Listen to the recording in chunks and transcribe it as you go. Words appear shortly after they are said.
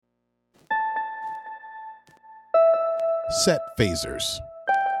Set Phasers,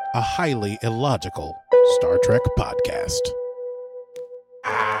 a highly illogical Star Trek podcast.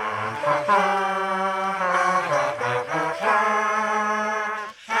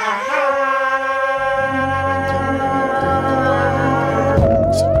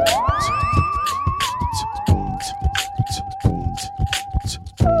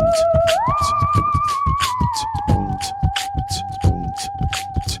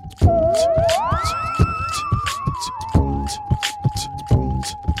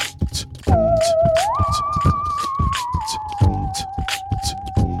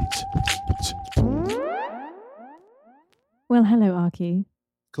 Well, hello, Archie.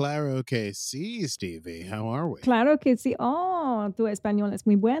 Claro que sí, Stevie. How are we? Claro que sí. Oh, tu español es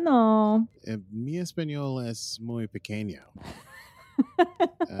muy bueno. Mi español es muy pequeño.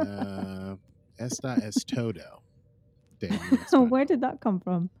 Esta es todo. Where did that come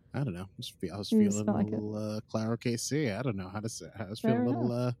from? I don't know. I was You feeling a like little claro que sí. I don't know how to say it. I was Fair feeling a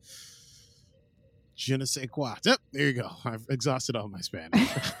little je ne sais quoi. Yep, there you go. I've exhausted all my Spanish.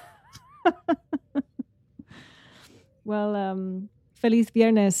 Well, feliz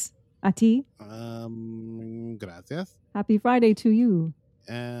viernes a ti. Gracias. Happy Friday to you.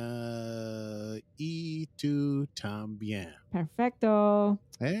 Y tú también. Perfecto.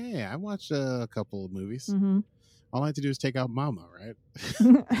 Hey, I watched a couple of movies. Mm-hmm. All I had to do is take out Mama, right?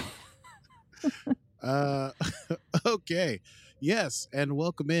 Okay. Yes, and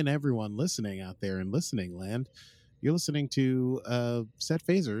welcome in everyone listening out there in listening land. You're listening to Set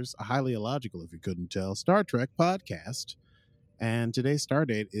Phasers, a highly illogical, if you couldn't tell, Star Trek podcast. And today's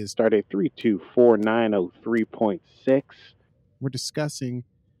stardate is stardate 324903.6. We're discussing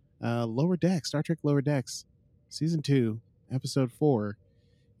Lower Decks, Star Trek Lower Decks, Season 2, Episode 4,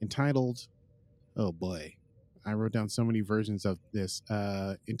 entitled, oh boy, I wrote down so many versions of this,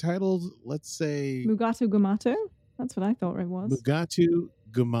 entitled, let's say... Mugato, Gumato? That's what I thought it was. Mugato,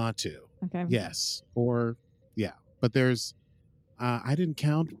 Gumato. Okay. Yes, or, yeah. But there's, I didn't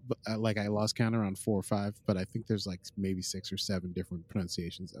count, like I lost count around 4 or 5, but I think there's like maybe 6 or 7 different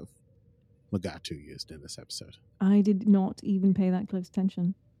pronunciations of Mugato used in this episode. I did not even pay that close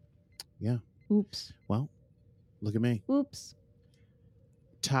attention. Yeah. Oops. Well, look at me. Oops.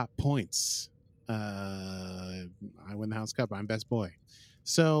 Top points. I win the House Cup. I'm best boy.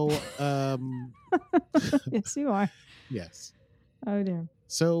 So, Yes, you are. yes. Oh, dear.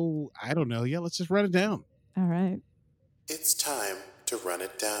 So, I don't know. Yeah, let's just run it down. All right. It's time to run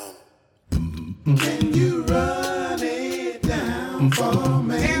it down. Can you run it down for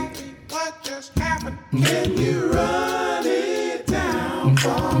me? What just happened? Can you run it down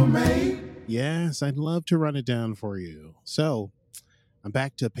for me? Yes, I'd love to run it down for you. So, I'm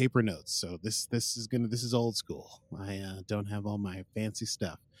back to paper notes. So this is old school. I don't have all my fancy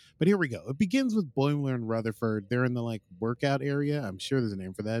stuff. But here we go. It begins with Boimler and Rutherford. They're in the like workout area. I'm sure there's a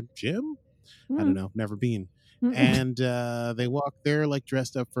name for that. Gym? I don't know. Never been. And they walk there like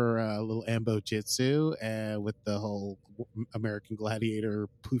dressed up for a little ambo jitsu with the whole American Gladiator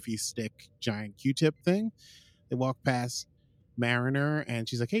poofy stick giant Q-tip thing. They walk past Mariner and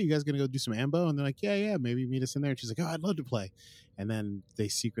she's like, hey, you guys gonna go do some ambo? And they're like, yeah, maybe meet us in there. And she's like, oh, I'd love to play. And then they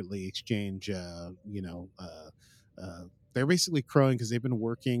secretly exchange they're basically crowing because they've been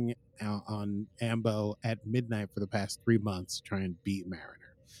working out on ambo at midnight for the past 3 months to try and beat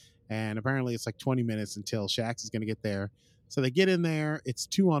Mariner. And apparently it's like 20 minutes until Shax is going to get there. So they get in there. It's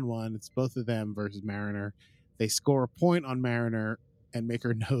 2-on-1. It's both of them versus Mariner. They score a point on Mariner and make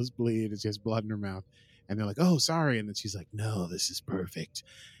her nose bleed. It's just blood in her mouth. And they're like, oh, sorry. And then she's like, no, this is perfect.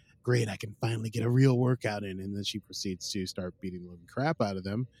 Great. I can finally get a real workout in. And then she proceeds to start beating the living crap out of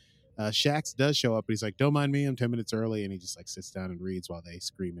them. Shax does show up, but he's like, don't mind me. I'm 10 minutes early. And he just like sits down and reads while they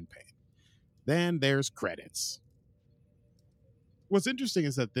scream in pain. Then there's credits. What's interesting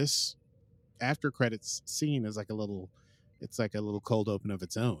is that this after credits scene is like a little cold open of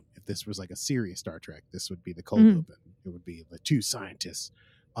its own. If this was like a serious Star Trek, this would be the cold open. It would be the 2 scientists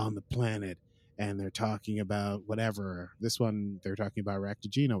on the planet and they're talking about whatever. This one, they're talking about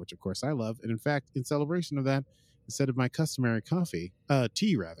Raktajino, which of course I love. And in fact, in celebration of that, instead of my customary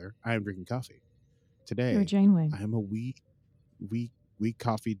tea rather, I am drinking coffee. Today, You're Janeway. I am a wee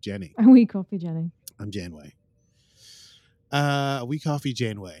coffee Jenny. A wee coffee Jenny. I'm Janeway. We coffee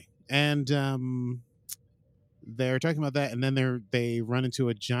Janeway, and they're talking about that, and then they run into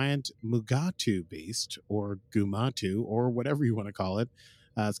a giant Mugato beast or Gumato or whatever you want to call it.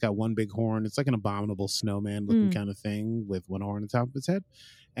 It's got one big horn. It's like an abominable snowman looking kind of thing with one horn on the top of its head,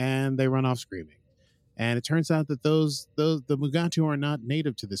 and they run off screaming. And it turns out that the Mugato are not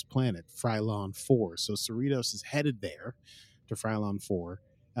native to this planet, Frylon 4. So Cerritos is headed there to Frylon 4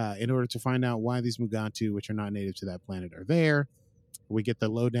 in order to find out why these Mugato, which are not native to that planet, are there. We get the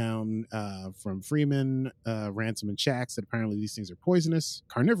lowdown from Freeman, Ransom, and Shax that apparently these things are poisonous,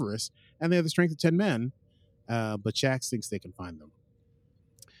 carnivorous, and they have the strength of 10 men, but Shax thinks they can find them.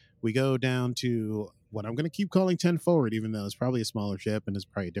 We go down to what I'm going to keep calling 10 forward, even though it's probably a smaller ship and it's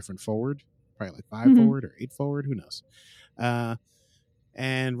probably a different forward, probably like 5 forward or 8 forward, who knows.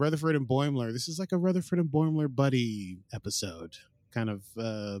 And Rutherford and Boimler, this is like a Rutherford and Boimler buddy episode, kind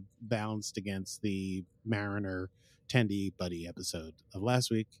of balanced against the Mariner Tendi buddy episode of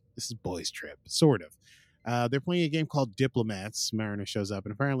last week. This is Boys Trip, sort of. They're playing a game called Diplomats. Mariner shows up,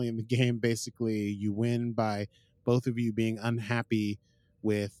 and apparently in the game, basically, you win by both of you being unhappy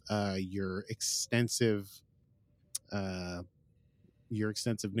with your extensive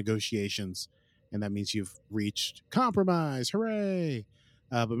negotiations, and that means you've reached compromise. Hooray!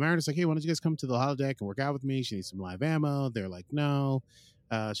 But Mariner's like, hey, why don't you guys come to the holodeck and work out with me? She needs some live ammo. They're like, no.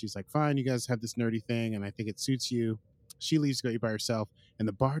 She's like, fine, you guys have this nerdy thing, and I think it suits you. She leaves to go eat by herself, and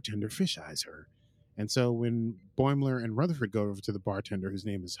the bartender fish eyes her. And so when Boimler and Rutherford go over to the bartender, whose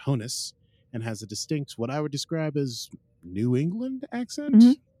name is Honus, and has a distinct, what I would describe as New England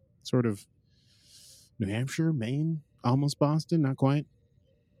accent, sort of New Hampshire, Maine, almost Boston, not quite.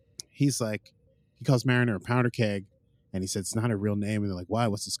 He's like, he calls Mariner a powder keg, and he said it's not a real name. And they're like, why?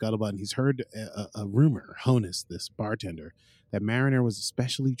 What's the scuttlebutt? And he's heard a rumor, Honus, this bartender, that Mariner was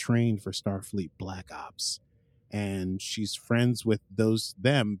especially trained for Starfleet Black Ops. And she's friends with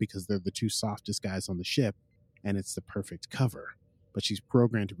them because they're the two softest guys on the ship, and it's the perfect cover. But she's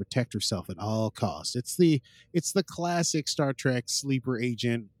programmed to protect herself at all costs. It's the classic Star Trek sleeper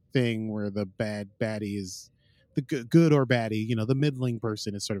agent thing where the baddie is the good or baddie. You know, the middling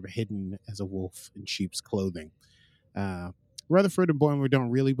person is sort of hidden as a wolf in sheep's clothing. Rutherford and Boimler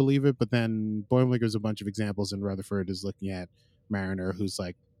don't really believe it, but then Boimler gives a bunch of examples, and Rutherford is looking at Mariner, who's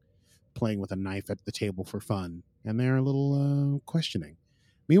like playing with a knife at the table for fun, and they're a little questioning.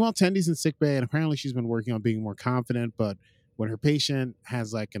 Meanwhile, Tendy's in sickbay, and apparently she's been working on being more confident, but when her patient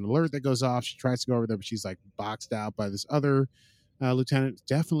has like an alert that goes off, she tries to go over there, but she's like boxed out by this other lieutenant,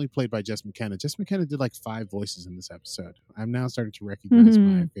 definitely played by Jess McKenna. Jess McKenna did like 5 voices in this episode. I'm now starting to recognize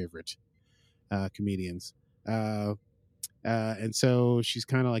my favorite comedians. And so she's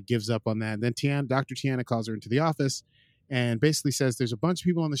kind of like gives up on that. And then Dr. Tiana calls her into the office and basically says there's a bunch of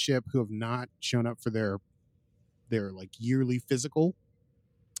people on the ship who have not shown up for their like yearly physical.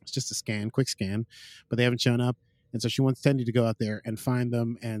 It's just a quick scan, but they haven't shown up. And so she wants Tendi to go out there and find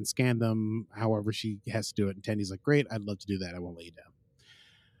them and scan them however she has to do it. And Tendy's like, great, I'd love to do that. I won't let you down.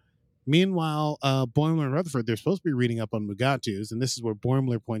 Meanwhile, Boimler and Rutherford, they're supposed to be reading up on Mugatos. And this is where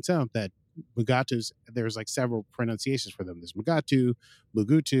Boimler points out that Mugatos, there's like several pronunciations for them. There's Mugato,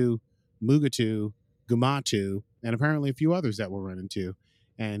 Mugutu, Mugatu, Gumato, and apparently a few others that we'll run into.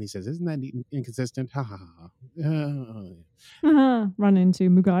 And he says, isn't that inconsistent? Ha ha ha. Run into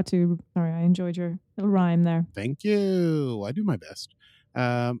Mugato. Sorry, I enjoyed your little rhyme there. Thank you. I do my best.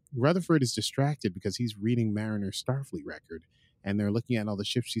 Rutherford is distracted because he's reading Mariner's Starfleet record, and they're looking at all the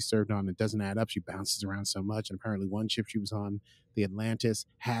ships she served on. It doesn't add up. She bounces around so much, and apparently one ship she was on, the Atlantis,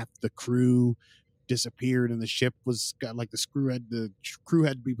 half the crew disappeared, and the ship was got like the crew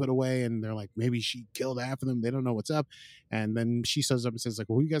had to be put away, and they're like, maybe she killed half of them. They don't know what's up. And then she shows up and says like,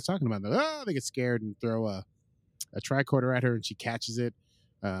 well, who are you guys talking about? They get scared and throw a tricorder at her, and she catches it,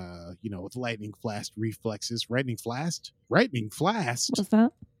 with lightning flash reflexes. Lightning flash? What's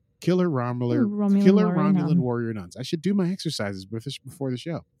that? Killer Romulan warrior nuns. I should do my exercises before the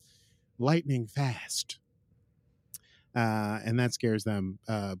show. Lightning fast. And that scares them.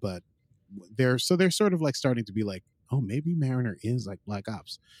 But they're sort of like starting to be like, oh, maybe Mariner is like Black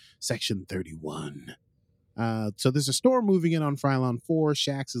Ops. Section 31. So there's a storm moving in on Phylon 4.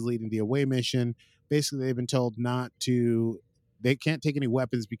 Shax is leading the away mission. Basically, they've been told they can't take any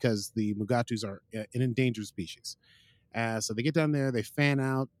weapons because the Mugatos are an endangered species. So they get down there, they fan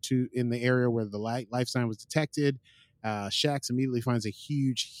out in the area where the life sign was detected. Shax immediately finds a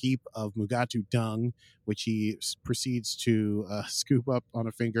huge heap of Mugato dung, which he proceeds to scoop up on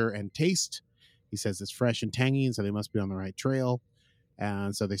a finger and taste. He says it's fresh and tangy, and so they must be on the right trail.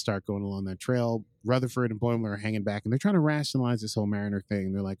 And so they start going along that trail. Rutherford and Boimler are hanging back, and they're trying to rationalize this whole Mariner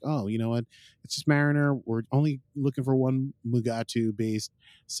thing. They're like, oh, you know what? It's just Mariner. We're only looking for one Mugato beast.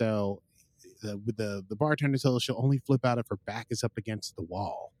 So the bartender told us she'll only flip out if her back is up against the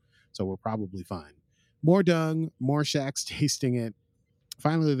wall. So we're probably fine. More dung, more Shax tasting it.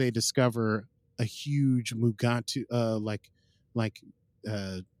 Finally, they discover a huge Mugato,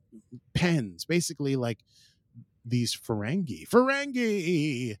 pens, basically like these Ferengi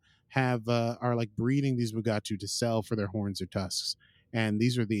are like breeding these Mugato to sell for their horns or tusks. And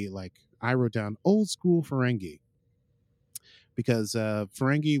these are the, like, I wrote down old school Ferengi. Because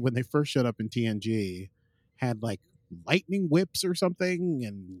Ferengi, when they first showed up in TNG, had like lightning whips or something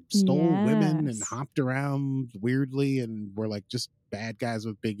and stole women and Yes. hopped around weirdly and were like just bad guys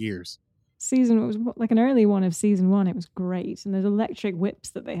with big ears. It was like an early one of season 1. It was great. And there's electric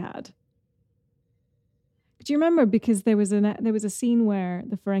whips that they had. Do you remember? Because there was a scene where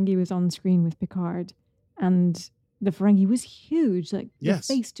the Ferengi was on screen with Picard, and the Ferengi was huge. Like Yes.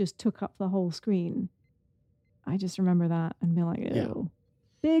 the face just took up the whole screen. I just remember that and be like, ew. Yeah.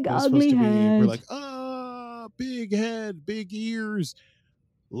 Big It was ugly supposed to be, head. we're like, big head, big ears,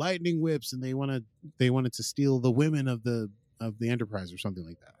 lightning whips, and they wanted to steal the women of the Enterprise or something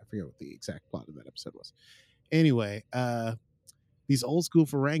like that. I forget what the exact plot of that episode was. Anyway, these old school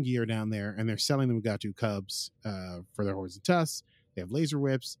Ferengi are down there, and they're selling the Mugato cubs for their horns and tusks. They have laser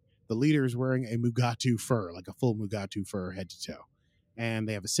whips. The leader is wearing a Mugato fur, like a full Mugato fur head to toe. And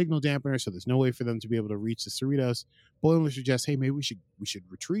they have a signal dampener, so there's no way for them to be able to reach the Cerritos. Boimler suggests, hey, maybe we should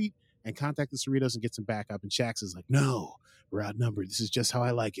retreat and contact the Cerritos and get some backup. And Shaxx is like, no, we're outnumbered. This is just how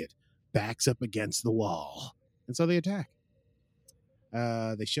I like it. Backs up against the wall. And so they attack.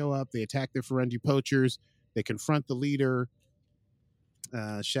 They show up. They attack their Ferengi poachers. They confront the leader.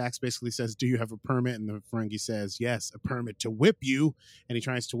 Shaxx basically says, do you have a permit? And the Ferengi says, yes, a permit to whip you. And he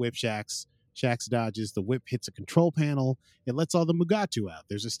tries to whip Shaxx. Shaxx dodges. The whip hits a control panel. It lets all the Mugato out.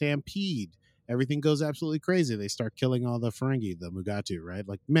 There's a stampede. Everything goes absolutely crazy. They start killing all the Ferengi, the Mugato, right?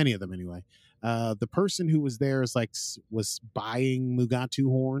 Like many of them anyway. The person who was there was buying Mugato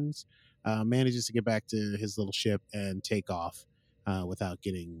horns, manages to get back to his little ship and take off without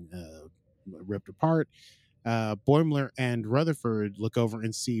getting ripped apart. Boimler and Rutherford look over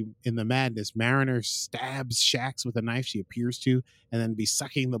and see in the madness, Mariner stabs Shaxx with a knife she appears to, and then be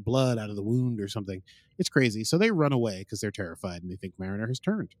sucking the blood out of the wound or something. It's crazy. So they run away because they're terrified and they think Mariner has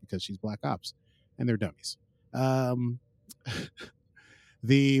turned because she's Black Ops, and they're dummies.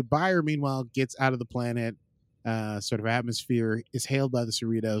 The buyer, meanwhile, gets out of the planet, sort of atmosphere, is hailed by the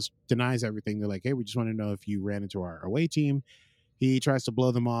Cerritos, denies everything. They're like, hey, we just want to know if you ran into our away team. He tries to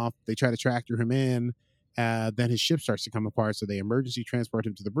blow them off. They try to tractor him in. Then his ship starts to come apart, so they emergency transport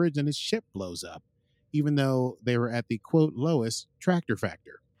him to the bridge, and his ship blows up, even though they were at the, quote, lowest tractor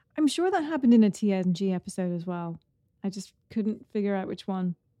factor. I'm sure that happened in a TNG episode as well. I just couldn't figure out which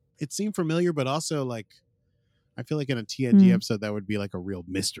one. It seemed familiar, but also, like, I feel like in a TNG episode, that would be like a real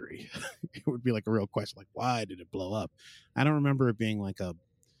mystery. It would be like a real question, like, why did it blow up? I don't remember it being like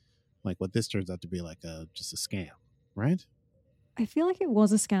what this turns out to be, like just a scam, right? I feel like it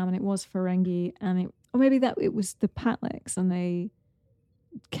was a scam, and it was Ferengi, or maybe that it was the Patliks, and they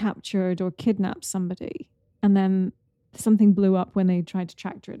captured or kidnapped somebody, and then something blew up when they tried to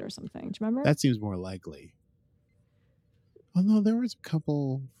tractor it or something. Do you remember? That seems more likely. Although there was a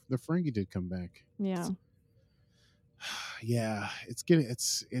couple, the Ferengi did come back. Yeah. Yeah,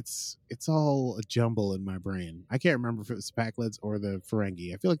 it's all a jumble in my brain. I can't remember if it was the Pakleds or the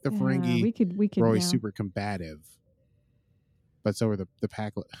Ferengi. I feel like the Ferengi we could were always super combative. But so are the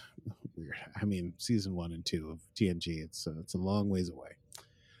Pakled. Weird. I mean, season 1 and 2 of TNG. It's a long ways away.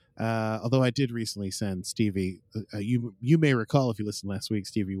 Although I did recently send Stevie. You may recall if you listened last week,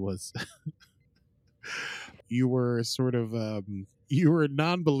 Stevie was. You were sort of you were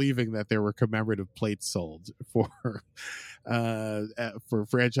non-believing that there were commemorative plates sold for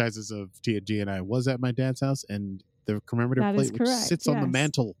franchises of TNG, and I was at my dad's house, and the commemorative plate, which sits on the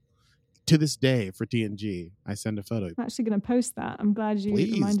mantle to this day for TNG. I send a photo. I'm actually going to post that. I'm glad you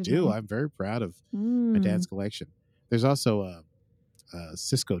reminded me. Please do. I'm very proud of my dad's collection. There's also a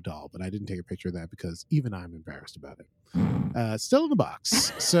Cisco doll, but I didn't take a picture of that because even I'm embarrassed about it. Still in the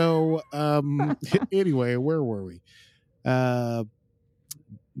box. So anyway, where were we?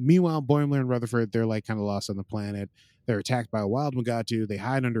 Meanwhile, Boimler and Rutherford, they're like kind of lost on the planet. They're attacked by a wild Mugato. They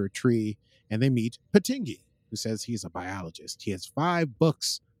hide under a tree, and they meet Patingi, who says he's a biologist. He has 5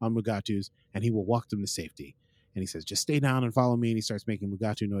 books on Mugatos, and he will walk them to safety. And he says, just stay down and follow me. And he starts making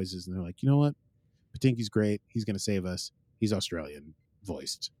Mugato noises. And they're like, you know what? Patinki's great. He's going to save us. He's Australian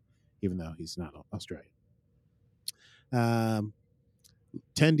voiced, even though he's not Australian.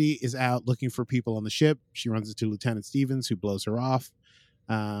 Tendi is out looking for people on the ship. She runs into Lieutenant Stevens, who blows her off.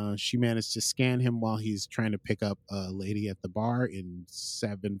 She managed to scan him while he's trying to pick up a lady at the bar in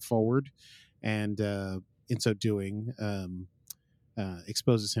 7 forward. And in so doing,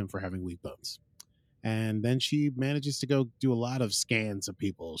 exposes him for having weak bones. And then she manages to go do a lot of scans of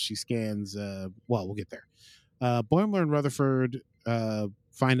people. She scans, we'll get there. Boimler and Rutherford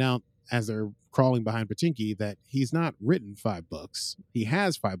find out as they're crawling behind Patinki that he's not written 5 books. He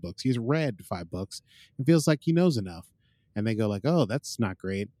has 5 books. He's read 5 books and feels like he knows enough. And they go like, oh, that's not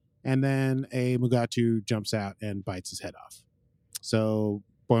great. And then a Mugatu jumps out and bites his head off. So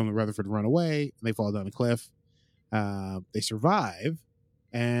Boyle and Rutherford run away, and they fall down a cliff. They survive,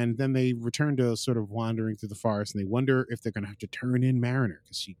 and then they return to sort of wandering through the forest, and they wonder if they're going to have to turn in Mariner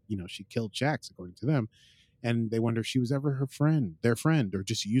because she killed Shax, according to them. And they wonder if she was ever their friend, or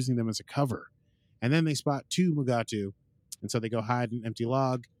just using them as a cover. And then they spot two Mugatu, and so they go hide in an empty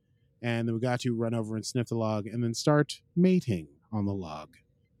log, and the Mugatu run over and sniff the log, and then start mating on the log.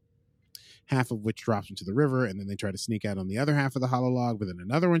 Half of which drops into the river, and then they try to sneak out on the other half of the hollow log, but then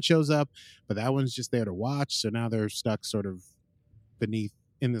another one shows up, but that one's just there to watch, so now they're stuck sort of beneath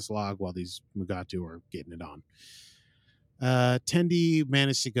in this log while these Mugatu are getting it on. Tendi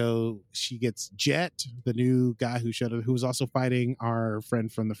managed to go. She gets Jet, the new guy who was also fighting our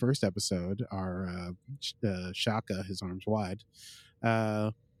friend from the first episode, our Shaka, his arms wide.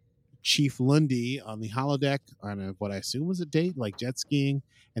 Chief Lundy on the holodeck on what I assume was a date, like jet skiing.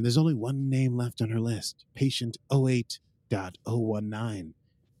 And there's only one name left on her list, patient 08.019.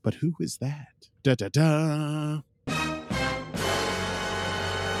 But who is that? Da da da.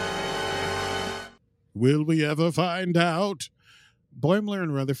 Will we ever find out? Boimler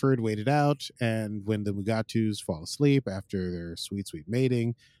and Rutherford waited out, and when the Mugatus fall asleep after their sweet, sweet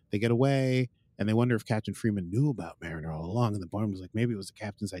mating, they get away, and they wonder if Captain Freeman knew about Mariner all along. And the Boimler's like, maybe it was the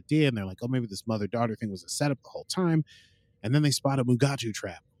captain's idea, and they're like, oh, maybe this mother-daughter thing was a setup the whole time. And then they spot a Mugatu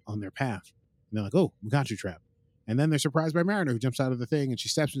trap on their path. And they're like, oh, Mugatu trap. And then they're surprised by Mariner, who jumps out of the thing, and she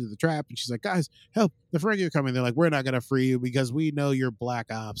steps into the trap, and she's like, guys, help, the Ferengi are coming. They're like, we're not going to free you because we know you're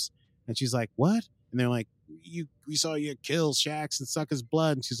black ops. And she's like, what? And they're like, we saw you kill Shax and suck his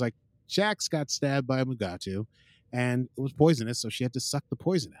blood. And she's like, Shax got stabbed by a Mugatu, and it was poisonous, so she had to suck the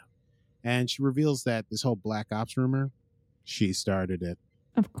poison out. And she reveals that this whole black ops rumor, she started it.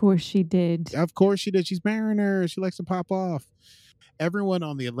 Of course she did. Of course she did. She's Mariner. She likes to pop off. Everyone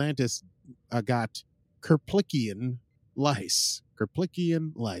on the Atlantis got Kerplickian lice.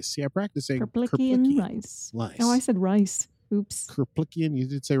 Kerplickian lice. Yeah, practicing Kerplickian lice. Oh, I said rice. Oops. Kerplickian. You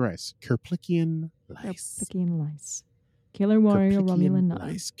did say rice. Kerplickian lice. Kerplickian lice. Killer warrior Romulan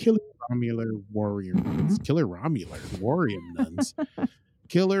nuns. Killer Romulan warrior nuns. Killer Romulan warrior nuns.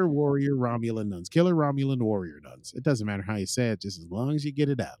 Killer warrior Romulan nuns. Killer Romulan warrior nuns. It doesn't matter how you say it, just as long as you get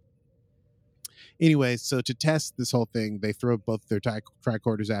it out. Anyway, so to test this whole thing, they throw both their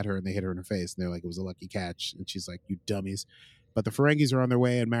tricorders at her and they hit her in her face. And they're like, it was a lucky catch. And she's like, you dummies. But the Ferengis are on their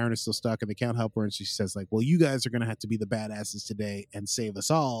way and Mariner's still stuck and they can't help her. And she says like, well, you guys are going to have to be the badasses today and save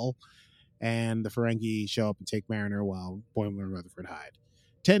us all. And the Ferengi show up and take Mariner while Boimler and Rutherford hide.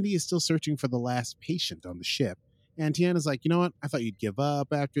 Tendi is still searching for the last patient on the ship. And Tiana's like, you know what? I thought you'd give up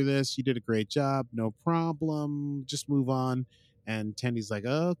after this. You did a great job. No problem. Just move on. And Tendy's like,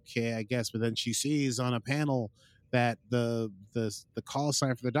 okay, I guess. But then she sees on a panel that the call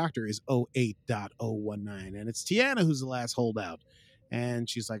sign for the doctor is 08.019. And it's Tiana who's the last holdout. And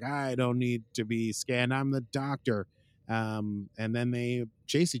she's like, I don't need to be scanned. I'm the doctor. And then they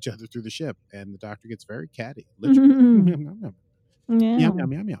chase each other through the ship. And the doctor gets very catty. Literally. Meow, meow,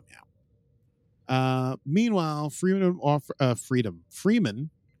 meow, meow, meow. Meanwhile, Freeman,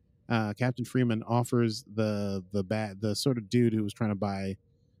 Captain Freeman offers the sort of dude who was trying to buy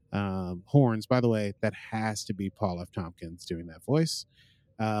horns. By the way, that has to be Paul F. Tompkins doing that voice.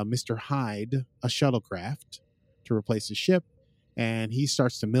 Mr. Hyde, a shuttlecraft to replace his ship, and he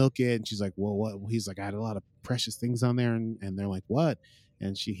starts to milk it. And she's like, "Well, what?" He's like, "I had a lot of precious things on there," and they're like, "What?"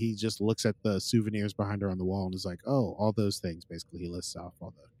 And he just looks at the souvenirs behind her on the wall and is like, "Oh, all those things." Basically, he lists off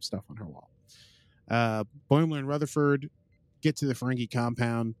all the stuff on her wall. Boimler and Rutherford get to the Ferengi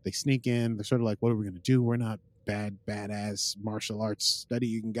compound. They sneak in. They're sort of like, what are we going to do? We're not badass martial arts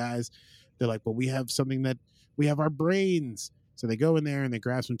studying guys. They're like, but we have our brains. So they go in there and they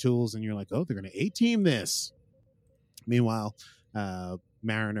grab some tools and you're like, oh, they're going to A-team this. Meanwhile,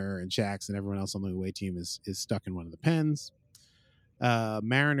 Mariner and Shax and everyone else on the away team is stuck in one of the pens.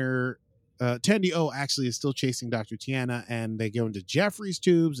 Mariner, Tendi, actually is still chasing Dr. Tiana, and they go into Jeffrey's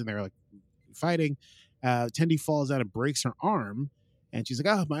tubes and they're like fighting. Tendi falls out and breaks her arm, and she's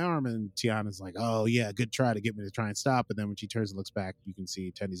like, oh, my arm. And Tiana's like, oh, yeah, good try to get me to try and stop. And then when she turns and looks back, you can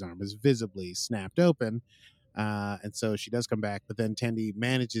see Tendi's arm is visibly snapped open. And so she does come back, but then Tendi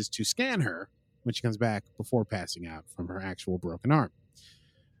manages to scan her when she comes back before passing out from her actual broken arm.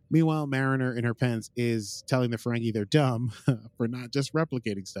 Meanwhile, Mariner in her pens is telling the Ferengi they're dumb for not just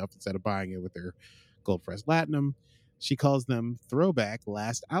replicating stuff instead of buying it with their gold-pressed latinum. She calls them throwback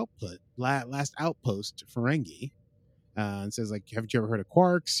last outpost Ferengi, and says, like, haven't you ever heard of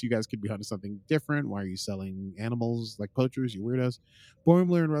quarks? You guys could be onto something different. Why are you selling animals like poachers, you weirdos?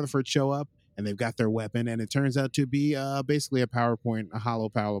 Boimler and Rutherford show up, and they've got their weapon, and it turns out to be basically a hollow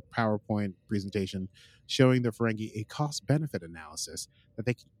PowerPoint presentation showing the Ferengi a cost-benefit analysis that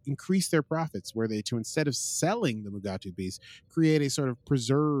they can increase their profits, where they, to instead of selling the Mugato beast, create a sort of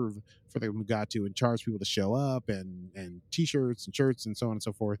preserve for the Mugato and charge people to show up, and T-shirts and shirts and so on and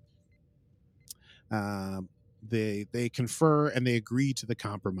so forth. They confer and they agree to the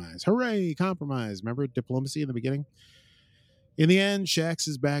compromise. Hooray, compromise. Remember diplomacy in the beginning? In the end, Shax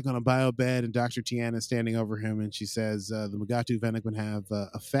is back on a bio bed, and Dr. Tiana is standing over him, and she says the Mugato venom can have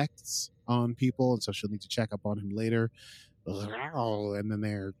effects on people, and so she'll need to check up on him later. And then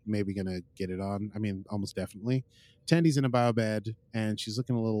they're maybe going to get it on. I mean, almost definitely. Tendy's in a bio bed, and she's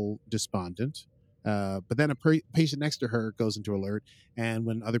looking a little despondent. But then a patient next to her goes into alert, and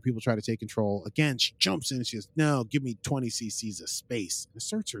when other people try to take control, again, she jumps in and she says, "No, give me 20 cc's of space," and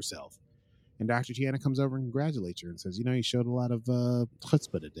asserts herself. And Dr. Tiana comes over and congratulates her and says, you showed a lot of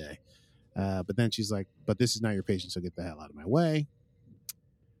chutzpah today. But then she's like, but this is not your patient, so get the hell out of my way.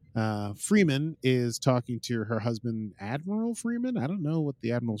 Freeman is talking to her husband, Admiral Freeman. I don't know what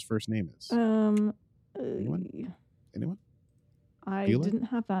the Admiral's first name is. Anyone? I Bueller? didn't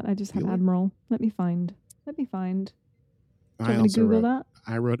have that. I just had Bueller? Admiral. Let me find. Do you want I me to also Google wrote, that?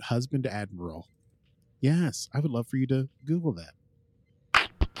 I wrote husband Admiral. Yes, I would love for you to Google that.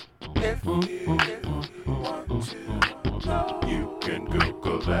 If you want to know, you can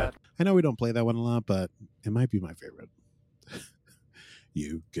Google that. I know we don't play that one a lot, but it might be my favorite.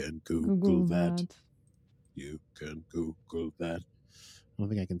 You can Google that. You can Google that. I don't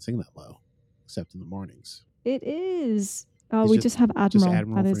think I can sing that low, except in the mornings. It is. Oh, It's we just- just have Admiral. just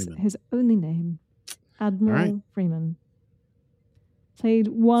Admiral That is Freeman. his only name. Admiral right. Freeman. Played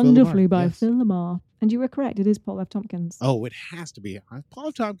wonderfully by yes. Phil Lamar. And you were correct. It is Paul F. Tompkins. Oh, it has to be Paul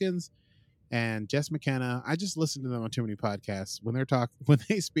F. Tompkins and Jess McKenna. I just listen to them on too many podcasts. When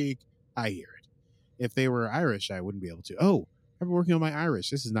they speak, I hear it. If they were Irish, I wouldn't be able to. Oh, I've been working on my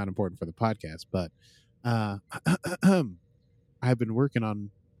Irish. This is not important for the podcast, but I've been working on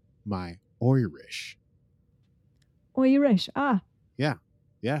my Irish. Irish. Yeah.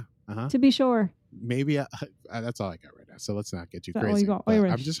 Uh-huh. To be sure. Maybe that's all I got right now. So let's not get too That all crazy. you got, But I'm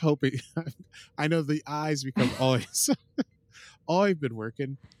Irish. just hoping. I know the eyes become always. I've been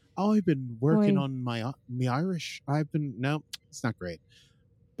working Oi. on my Irish. No, it's not great,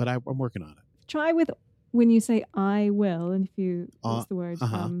 but I'm working on it. Try with when you say I will, and if you what's the word?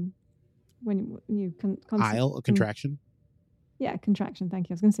 uh-huh. When you Aisle, a contraction. Yeah, contraction. Thank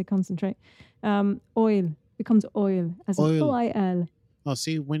you. I was going to say concentrate. Oil becomes oil as in Oil. OIL. Oh,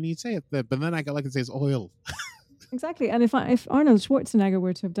 see, when you say it, but then I like to say it's oil. Exactly. And if Arnold Schwarzenegger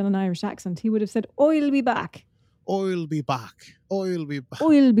were to have done an Irish accent, he would have said, "Oil be back. Oil be back. Oil be back.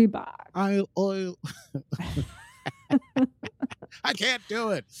 Oil be back." Oil. I can't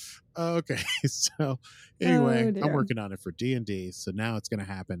do it. Okay, so anyway, Oh, dear. I'm working on it for D&D, so now it's going to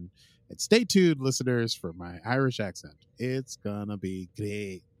happen. And stay tuned, listeners, for my Irish accent. It's going to be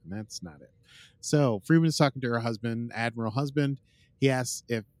great. And that's not it. So Freeman is talking to her husband, Admiral Husband. He asks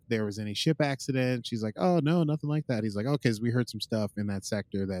if there was any ship accident. She's like, "Oh, no, nothing like that." He's like, "Okay, 'cause we heard some stuff in that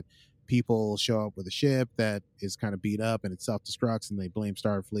sector that people show up with a ship that is kind of beat up and it self-destructs, and they blame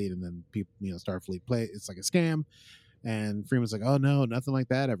Starfleet, and then people, Starfleet it's like a scam." And Freeman's like, "Oh no, nothing like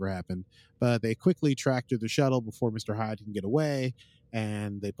that ever happened." But they quickly track through the shuttle before Mr. Hyde can get away,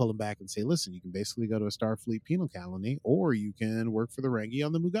 and they pull him back and say, "Listen, you can basically go to a Starfleet penal colony, or you can work for the Rengi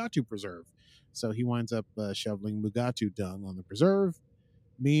on the Mugato Preserve." So he winds up shoveling Mugato dung on the preserve.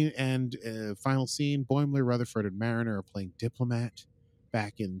 Final scene: Boimler, Rutherford, and Mariner are playing diplomat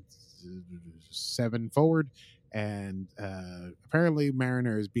back in 7 forward. And apparently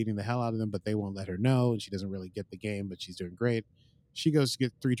Mariner is beating the hell out of them, but they won't let her know, and she doesn't really get the game, but she's doing great. She goes to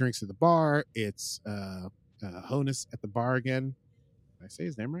get 3 drinks at the bar. It's Honus at the bar again. Did I say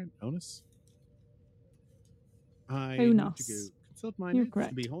his name right? Honus? I need to Honus. go consult my You're notes correct.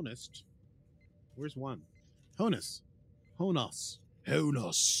 to be honest. Where's one? Honus.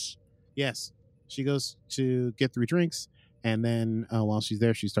 Yes. She goes to get 3 drinks. And then while she's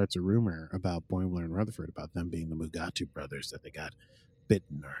there, she starts a rumor about Boimler and Rutherford about them being the Mugato brothers, that they got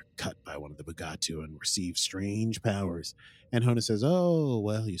bitten or cut by one of the Mugato and received strange powers. And Honus says, "Oh,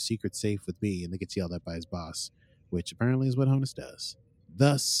 well, your secret's safe with me." And they gets yelled at by his boss, which apparently is what Honus does.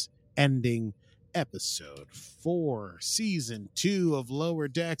 Thus, ending episode 4, season 2 of Lower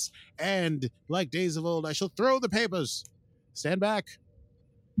Decks. And like days of old, I shall throw the papers. Stand back.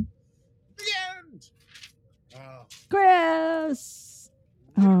 The end. Oh. Chris!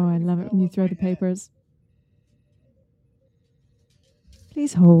 Oh, I love it when you throw the papers.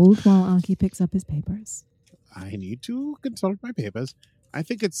 Please hold while Aki picks up his papers. I need to consult my papers. I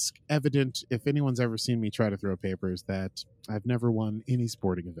think it's evident if anyone's ever seen me try to throw papers that I've never won any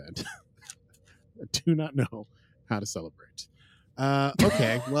sporting event. I do not know how to celebrate.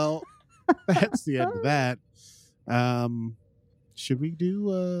 Okay, well, that's the end of that. Should we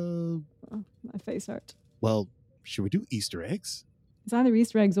do My face hurt. well, should we do Easter eggs? It's either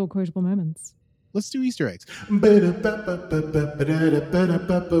Easter eggs or quotable moments. Let's do Easter eggs.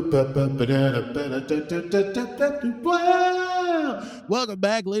 Welcome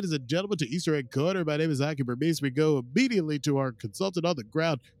back, ladies and gentlemen, to Easter Egg Corner. My name is Aki Berbice. We go immediately to our consultant on the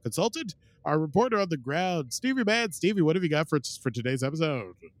ground. Consultant? Our reporter on the ground. Stevie Man. Stevie, what have you got for today's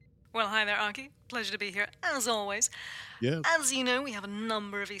episode? Well, hi there, Aki. Pleasure to be here, as always. Yes. As you know, we have a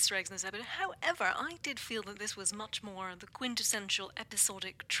number of Easter eggs in this episode. However, I did feel that this was much more the quintessential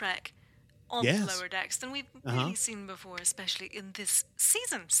episodic trek of Lower Decks than we've really seen before, especially in this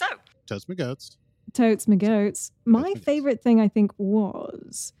season. So, Toast me goats. Totes me goats. My favorite thing, I think,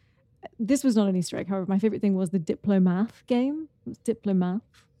 was... This was not an Easter egg, however. My favorite thing was the Diplomath game. It was Diplomath.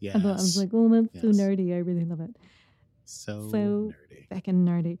 Yes. I thought, I was like, oh, that's so nerdy. I really love it. So nerdy. Feckin'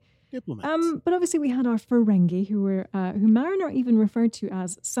 nerdy. Diplomats. But obviously we had our Ferengi who Mariner even referred to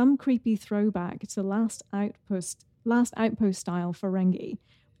as some creepy throwback to Last Outpost style Ferengi.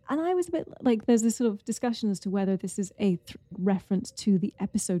 And I was a bit like, there's this sort of discussion as to whether this is a reference to the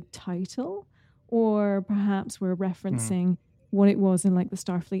episode title, or perhaps we're referencing what it was in like the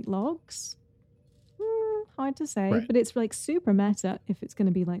Starfleet logs. Hard to say, Right. but it's like super meta if it's going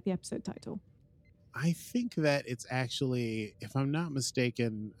to be like the episode title. I think that it's actually, if I'm not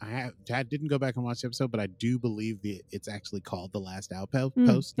mistaken, I didn't go back and watch the episode, but I do believe it's actually called The Last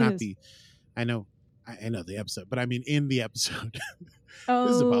Outpost. I know the episode, but I mean in the episode. Oh,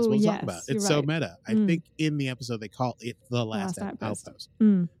 this is impossible to yes, talk about. It's you're so right. meta. I think in the episode they call it The Last Outpost.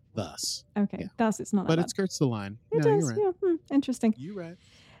 Thus. Okay, Yeah. it's not that But bad. it skirts the line. It No, does, you're right. interesting. You're right.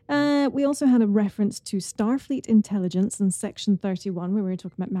 We also had a reference to Starfleet intelligence in Section 31, where we were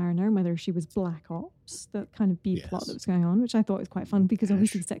talking about Mariner and whether she was Black Ops, that kind of B plot that was going on, which I thought was quite fun because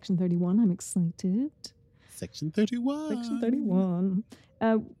obviously Section 31, I'm excited. Section 31. Section 31.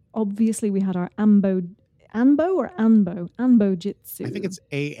 Obviously, we had our Anbo Jitsu. I think it's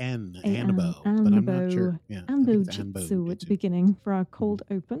Anbo, Anbo, but I'm not sure. Yeah, I think Anbo it's Jitsu at the beginning for our cold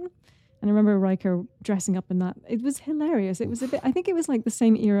open. And I remember Riker dressing up in that. It was hilarious. It was a bit, I think it was like the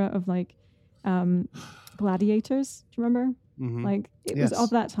same era of like Gladiators. Do you remember? Mhm. Like it was of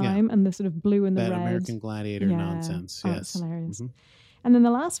that time and the sort of blue and the that red. American Gladiator nonsense. Oh, Yes. it's hilarious. Mhm. And then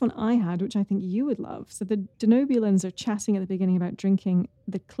the last one I had, which I think you would love. So the Denobulans are chatting at the beginning about drinking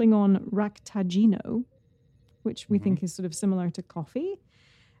the Klingon Raktagino, which we think is sort of similar to coffee,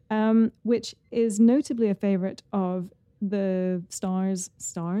 which is notably a favorite of the stars,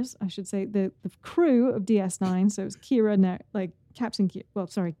 I should say, the crew of DS9. So it was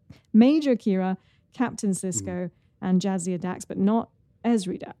Major Kira, Captain Sisko, and Jadzia Dax, but not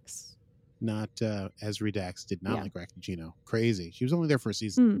Ezri Dax. Not Ezri Dax did not like Raktagino. Crazy. She was only there for a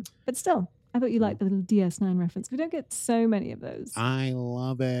season. But still, I thought you liked the little DS9 reference. We don't get so many of those. I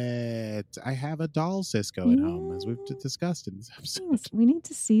love it. I have a doll Cisco at home, as we've discussed in this episode. Yes, we need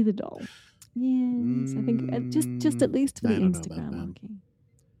to see the doll. Yes, I think just at least for the I don't know about Instagram. that. Okay.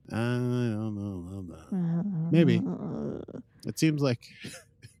 I don't know about that. Maybe. It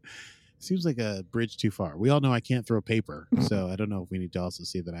seems like a bridge too far. We all know I can't throw paper, so I don't know if we need to also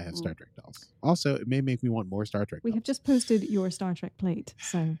see that I have Star Trek dolls. Also, it may make me want more Star Trek We dolls. have just posted your Star Trek plate,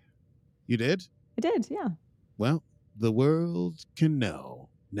 so You did? I did, yeah. Well, the world can know.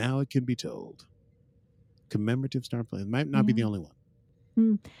 Now it can be told. Commemorative Star plate. It might not be the only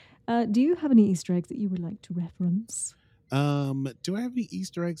one. Do you have any Easter eggs that you would like to reference? Do I have any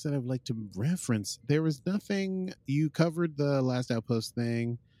Easter eggs that I'd like to reference? There was nothing. You covered the Last Outpost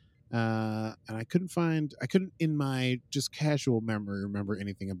thing. And I couldn't in my just casual memory remember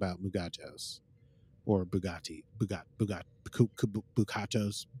anything about Mugatos or Bugattis, the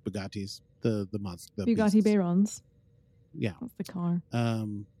monster, the Bugatti beasts. Bayrons. Yeah. That's the car.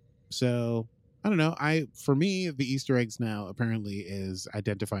 So I don't know. For me, the Easter eggs now apparently is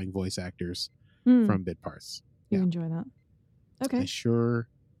identifying voice actors from bit parts. You enjoy that? Okay. I sure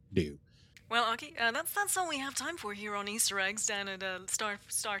do. well, Aki, that's all we have time for here on Easter eggs down at Star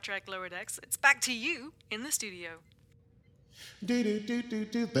Trek Lower Decks. It's back to you in the studio.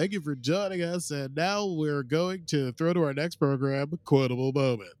 Thank you for joining us, and now we're going to throw to our next program, Quotable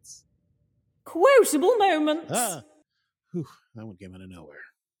Moments. Quotable moments. Whew, that one came out of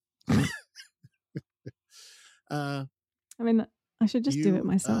nowhere. I mean, I should just do it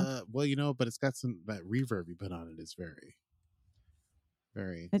myself. Well, but it's got that reverb you put on it is very,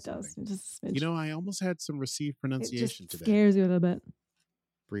 very. It does. It just I almost had some received pronunciation it just today. scares you a little bit.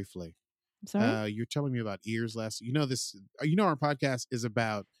 briefly. Sorry? You're telling me about ears last. You know this. You know our podcast is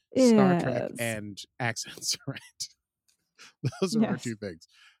about Star Trek and accents, right? Those are our two things.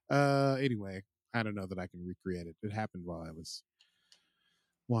 Anyway, I don't know that I can recreate it. It happened while I was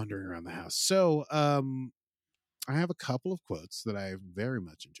wandering around the house. So, I have a couple of quotes that I very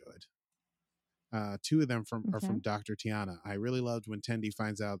much enjoyed. Two of them are from Dr. Tiana. I really loved when Tendi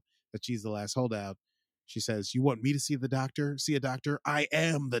finds out that she's the last holdout. She says, "You want me to see the doctor? See a doctor? I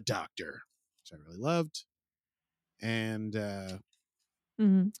am the doctor," which I really loved. And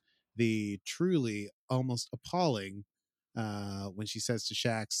the truly almost appalling when she says to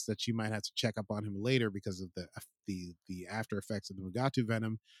Shax that she might have to check up on him later because of the after effects of the Mugato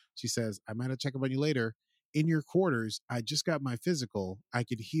venom. She says, "I might have to check up on you later. In your quarters, I just got my physical. I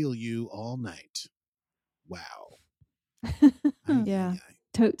could heal you all night." Wow. Yeah.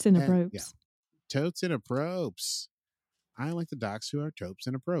 Totes in a ropes. Yeah. Totes in a propes. I like the docs who are topes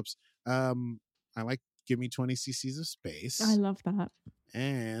and a propes. I like Give Me 20 cc's of space. I love that.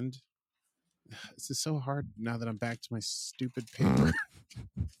 And this is so hard now that I'm back to my stupid paper.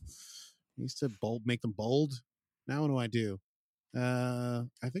 I used to make them bold. Now what do? I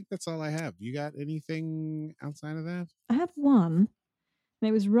think that's all I have. You got anything outside of that? I have one. And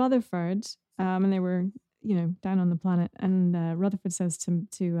it was Rutherford. And they were, down on the planet. And Rutherford says to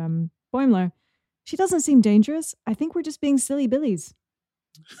Boimler, "She doesn't seem dangerous. I think we're just being silly billies."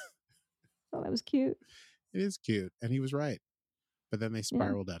 Oh, that was cute. It is cute. And he was right. But then they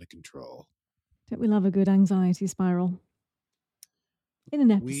spiraled out of control. Don't we love a good anxiety spiral? In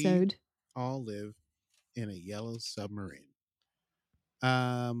an episode. We all live in a yellow submarine.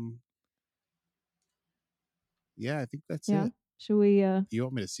 Yeah, I think that's it. Should we You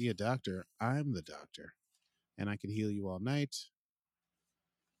want me to see a doctor? I'm the doctor. And I can heal you all night.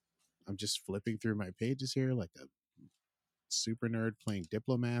 I'm just flipping through my pages here like a super nerd playing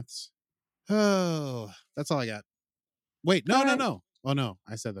diplomats. Oh, that's all I got. Wait, no. Oh, no,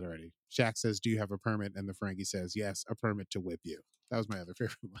 I said that already. Shaq says, "Do you have a permit?" And the Ferengi says, "Yes, a permit to whip you." That was my other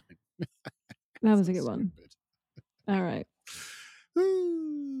favorite line. That was a good one. All right.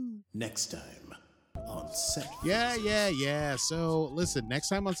 Next time on Set Phasers. Yeah. So, listen, next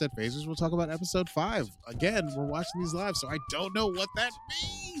time on Set Phasers, we'll talk about episode 5. Again, we're watching these live, so I don't know what that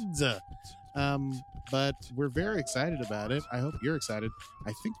means. But we're very excited about it. I hope you're excited.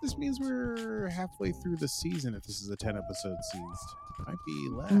 I think this means we're halfway through the season if this is a 10-episode season. Might be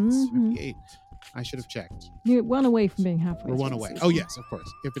less. Might be 8. I should have checked. You're one away from being halfway. We're one away. Oh, yes, of course.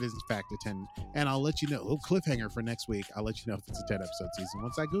 If it is, in fact, a 10. And I'll let you know. Oh, cliffhanger for next week. I'll let you know if it's a 10-episode season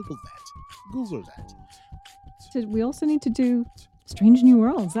once I Google that. So we also need to do Strange New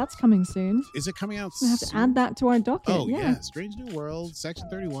Worlds. That's coming soon. Is it coming out soon? We have to add that to our docket. Oh, yeah. Strange New World, Section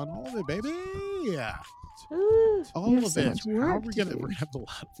 31. All of it, baby. Yeah. All of it. How are we gonna? We're gonna have a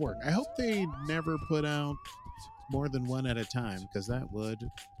lot of work. I hope they never put out more than one at a time because that would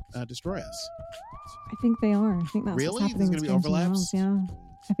destroy us. I think they are. I think that's really what's happening. There's gonna be overlaps. Yeah,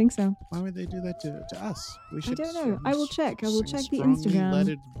 I think so. Why would they do that to us? We should. I don't know. I will check. I will check the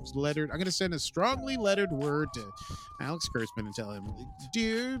Instagram. Lettered. I'm gonna send a strongly lettered word to Alex Kurtzman and tell him,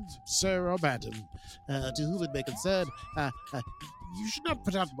 "Dear Sir O'Bantam, to whom it may concern, you should not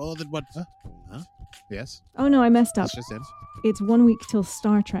put out more than one." Huh? Yes. Oh no, I messed up. It's just in. It's 1 week till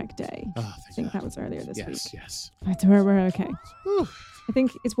Star Trek Day. Oh, I think that was earlier this week. Yes. Right, so we're okay. Whew. I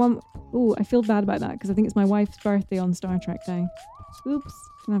think it's one. Oh, I feel bad about that because I think it's my wife's birthday on Star Trek Day. Oops.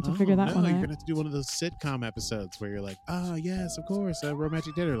 Gonna have to figure that one out. You're gonna have to do one of those sitcom episodes where you're like, "Oh yes, of course,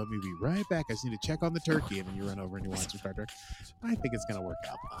 romantic dinner. Let me be right back. I just need to check on the turkey," and then you run over and you watch Star Trek. I think it's gonna work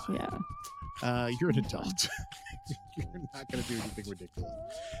out fine. Yeah. You're an adult. You're not gonna do anything ridiculous.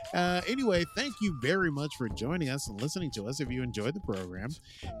 Anyway, thank you very much for joining us and listening to us. If you enjoyed the program,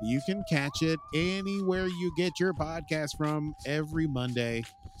 you can catch it anywhere you get your podcast from every Monday,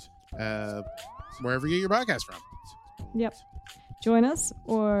 wherever you get your podcast from. Yep. Join us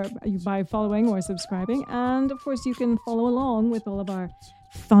or by following or subscribing. And of course, you can follow along with all of our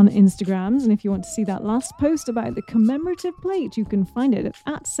fun Instagrams. And if you want to see that last post about the commemorative plate, you can find it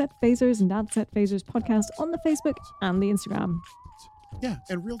at Set Phasers and at Set Phasers Podcast on the Facebook and the Instagram. Yeah,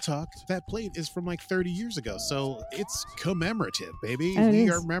 and real talk, that plate is from like 30 years ago, so it's commemorative, baby.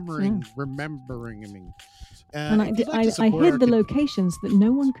 We are remembering. I mean, and I hid the locations so that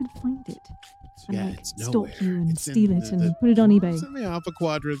no one could find it. And it's nowhere. Stalk you and steal it and put it on eBay. It's in the Alpha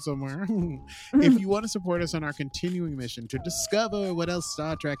Quadrant somewhere. If you want to support us on our continuing mission to discover what else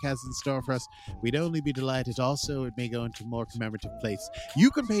Star Trek has in store for us, we'd only be delighted. Also, it may go into more commemorative place.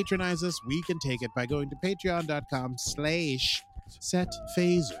 You can patronize us. We can take it by going to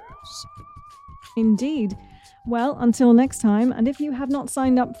patreon.com/setphasers. Indeed. Well, until next time, and if you have not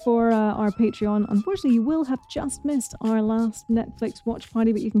signed up for our Patreon, unfortunately, you will have just missed our last Netflix watch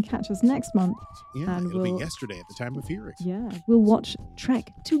party, but you can catch us next month. Yeah, and it'll be yesterday at the time of hearing. Yeah, we'll watch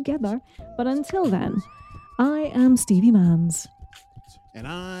Trek together. But until then, I am Stevie Manns. And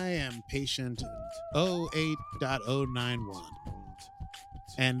I am patient 08.091.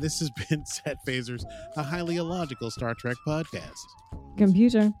 And this has been Set Phasers, a highly illogical Star Trek podcast.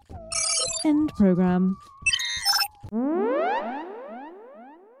 Computer. End program.